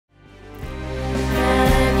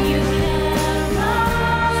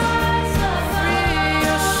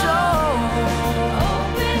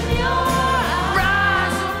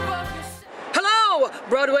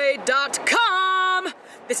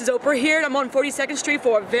Oprah here, and I'm on 42nd Street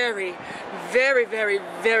for a very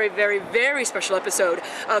special episode.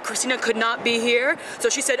 Christina could not be here, so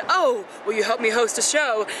she said, "Oh, will you help me host a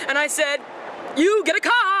show?" And I said, "You get a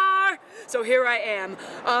car!" So here I am.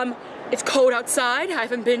 It's cold outside. I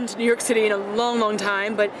haven't been to New York City in a long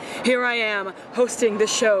time, but here I am hosting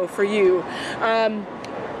this show for you.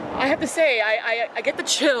 I have to say, I get the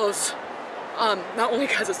chills. Not only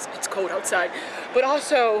because it's cold outside, but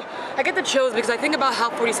also I get the chills because I think about how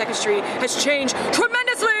 42nd Street has changed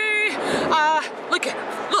tremendously.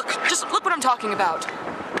 Just look what I'm talking about.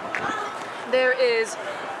 There is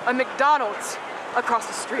a McDonald's across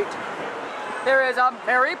the street. There is a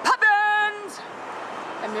Mary Poppins,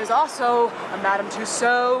 and there's also a Madame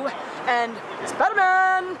Tussauds and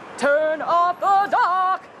Spider-Man Turn Off the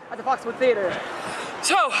Dark at the Foxwoods Theatre.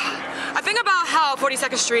 So, I think about how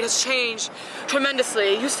 42nd Street has changed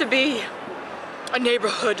tremendously. It used to be a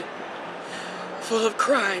neighborhood full of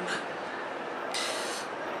crime.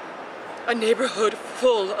 A neighborhood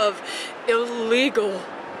full of illegal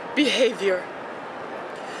behavior.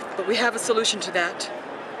 But we have a solution to that.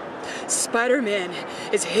 Spider-Man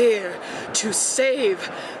is here to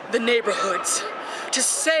save the neighborhoods, to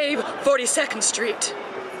save 42nd Street.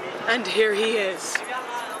 And here he is.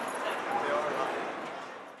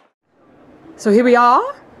 So here we are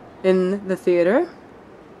in the theater.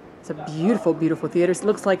 It's a beautiful, beautiful theater. It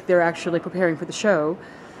looks like they're actually preparing for the show.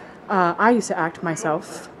 I used to act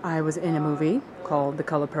myself. I was in a movie called The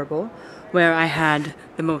Color Purple, where I had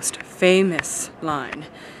the most famous line,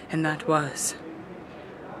 and that was,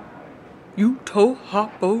 "You told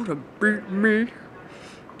Hoppo to beat me."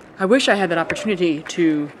 I wish I had that opportunity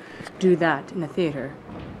to do that in the theater,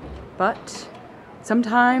 but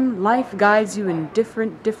sometimes life guides you in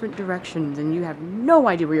different directions and you have no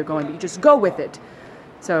idea where you're going, but you just go with it.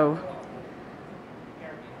 So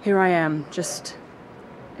here I am, just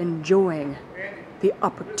enjoying the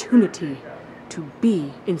opportunity to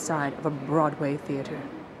be inside of a Broadway theater.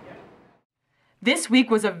 This week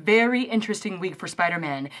was a very interesting week for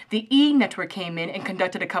Spider-Man. The E! Network came in and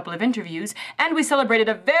conducted a couple of interviews, and we celebrated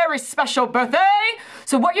a very special birthday!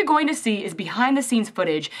 So what you're going to see is behind-the-scenes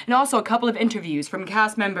footage, and also a couple of interviews from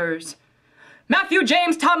cast members. Matthew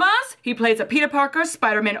James Thomas, he plays a Peter Parker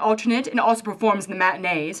Spider-Man alternate and also performs in the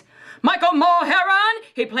matinees. Michael Mulheron,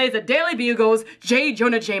 he plays the Daily Bugle's J.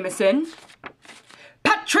 Jonah Jameson.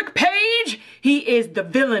 Patrick Page, he is the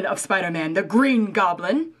villain of Spider-Man, the Green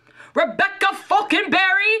Goblin. Rebecca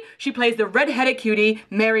Faulkenberry, she plays the red-headed cutie,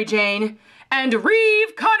 Mary Jane. And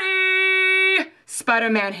Reeve Carney,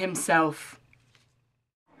 Spider-Man himself.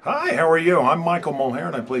 Hi, how are you? I'm Michael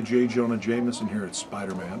Mulheron. I play J. Jonah Jameson here at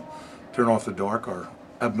Spider-Man. Turn Off the Dark, our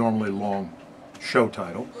abnormally long show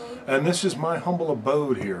title. And this is my humble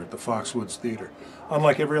abode here at the Foxwoods Theatre.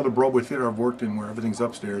 Unlike every other Broadway theater I've worked in where everything's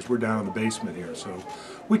upstairs, we're down in the basement here. So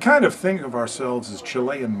we kind of think of ourselves as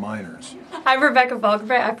Chilean miners. I'm Rebecca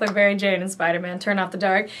Foxwoods. I play Mary Jane in Spider-Man Turn Off the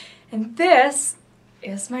Dark. And this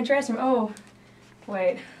is my dressing room. Oh,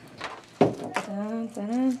 wait. Da, da,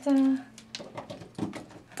 da, da.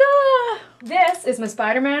 Da. This is my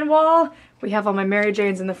Spider-Man wall. We have all my Mary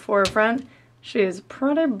Janes in the forefront. She is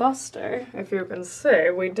pretty buster, if you can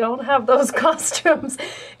see. We don't have those costumes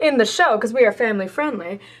in the show because we are family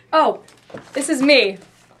friendly. Oh, this is me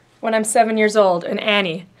when I'm 7 years old and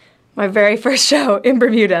Annie, my very first show in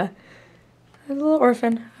Bermuda. I was a little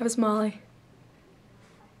orphan. I was Molly.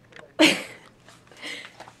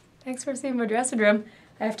 Thanks for seeing my dressing room.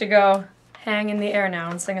 I have to go hang in the air now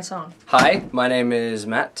and sing a song. Hi, my name is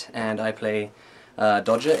Matt and I play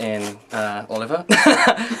Dodger in Oliver.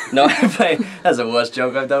 No, I play, that's the worst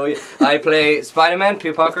joke I've done with you. I play Spider-Man,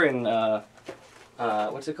 Peter Parker in,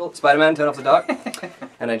 what's it called? Spider-Man Turn Off the Dark.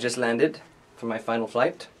 And I just landed for my final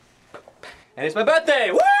flight. And it's my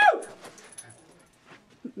birthday! Woo!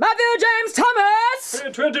 Matthew James Thomas!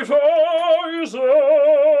 24 years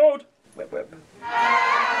old! Whip, whip.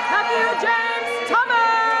 Matthew James Thomas!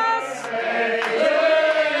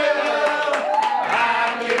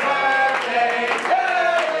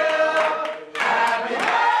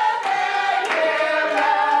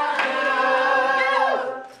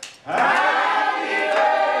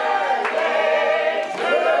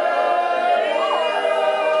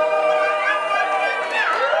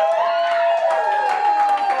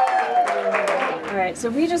 So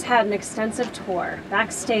we just had an extensive tour,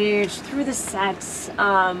 backstage, through the sets.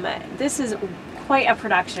 This is quite a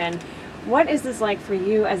production. What is this like for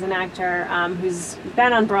you as an actor who's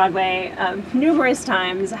been on Broadway numerous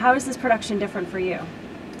times? How is this production different for you?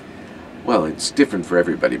 Well, it's different for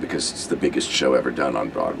everybody because it's the biggest show ever done on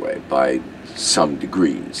Broadway by some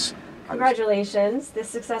degrees. Congratulations. The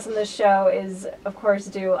success in this show is, of course,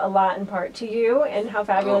 due a lot in part to you and how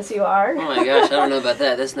fabulous you are. Oh my gosh, I don't know about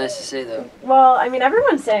that. That's nice to say, though. Well, I mean,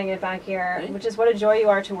 everyone's saying it back here, Really? which is what a joy you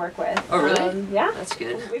are to work with. Oh, really? Yeah. That's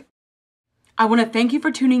good. I want to thank you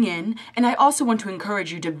for tuning in, and I also want to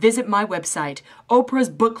encourage you to visit my website,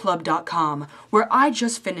 oprahsbookclub.com, where I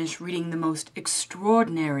just finished reading the most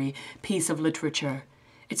extraordinary piece of literature.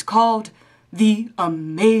 It's called The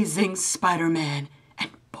Amazing Spider-Man,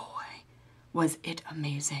 and boy, was it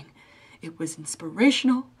amazing. It was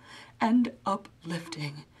inspirational and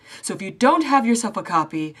uplifting. So if you don't have yourself a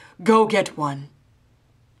copy, go get one.